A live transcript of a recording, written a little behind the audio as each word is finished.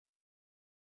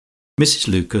Mrs.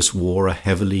 Lucas wore a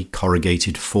heavily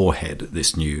corrugated forehead at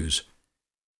this news.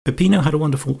 Peppino had a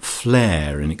wonderful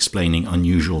flair in explaining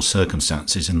unusual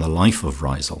circumstances in the life of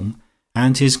Riseholme,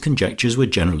 and his conjectures were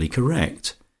generally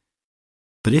correct.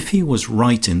 But if he was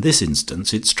right in this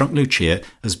instance, it struck Lucia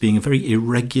as being a very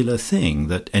irregular thing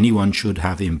that anyone should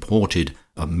have imported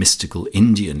a mystical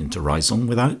Indian into Riseholme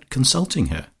without consulting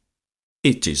her.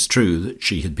 It is true that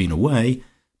she had been away,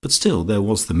 but still there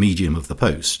was the medium of the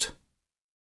post.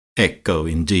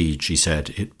 "Ecco, indeed," she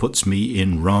said, "it puts me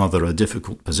in rather a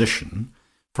difficult position,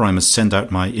 for I must send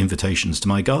out my invitations to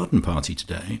my garden party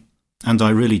today, and I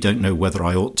really don't know whether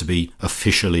I ought to be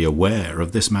officially aware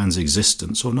of this man's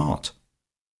existence or not.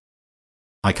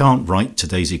 I can't write to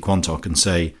Daisy Quantock and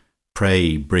say,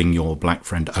 'Pray bring your black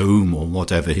friend home,' or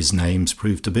whatever his names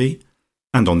prove to be,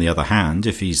 and on the other hand,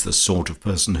 if he's the sort of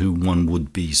person whom one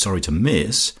would be sorry to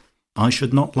miss, I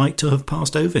should not like to have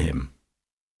passed over him."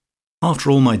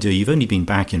 "After all, my dear, you've only been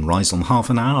back in Riseholme half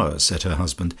an hour," said her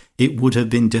husband. "It would have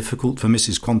been difficult for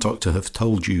Mrs. Quantock to have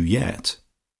told you yet."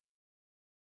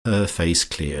 Her face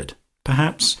cleared.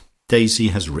 "Perhaps Daisy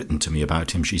has written to me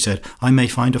about him," she said. "I may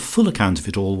find a full account of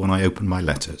it all when I open my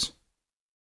letters."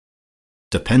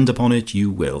 "Depend upon it, you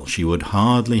will. She would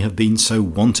hardly have been so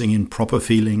wanting in proper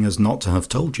feeling as not to have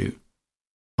told you.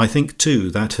 I think,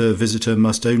 too, that her visitor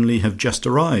must only have just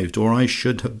arrived, or I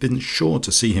should have been sure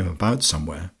to see him about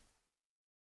somewhere."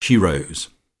 She rose.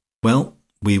 "Well,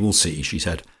 we will see," she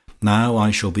said. "Now I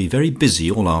shall be very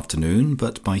busy all afternoon,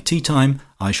 but by tea time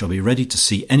I shall be ready to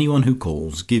see anyone who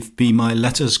calls. Give me my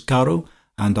letters, caro,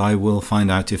 and I will find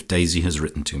out if Daisy has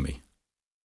written to me."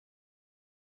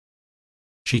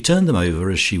 She turned them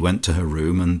over as she went to her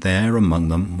room, and there among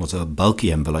them was a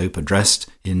bulky envelope addressed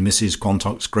in Mrs.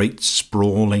 Quantock's great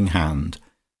sprawling hand,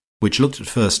 which looked at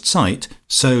first sight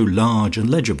so large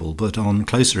and legible, but on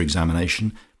closer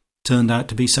examination turned out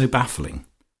to be so baffling.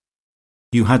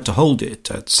 You had to hold it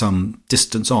at some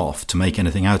distance off to make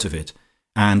anything out of it,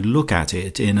 and look at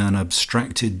it in an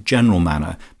abstracted general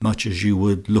manner, much as you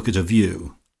would look at a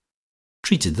view.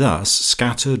 Treated thus,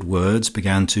 scattered words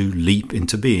began to leap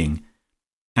into being,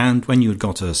 and when you had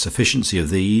got a sufficiency of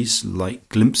these, like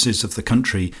glimpses of the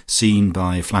country seen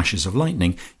by flashes of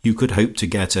lightning, you could hope to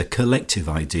get a collective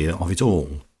idea of it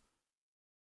all.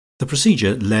 The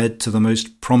procedure led to the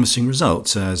most promising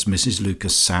results as Mrs.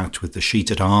 Lucas sat with the sheet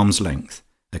at arm's length,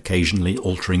 occasionally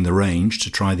altering the range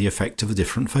to try the effect of a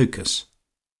different focus.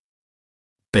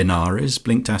 Benares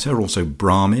blinked at her, also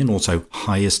Brahmin, also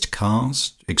highest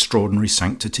caste, extraordinary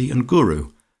sanctity, and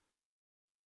guru.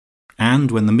 And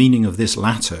when the meaning of this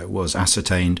latter was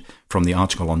ascertained from the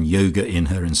article on yoga in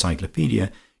her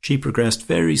encyclopaedia, she progressed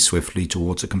very swiftly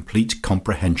towards a complete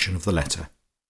comprehension of the letter.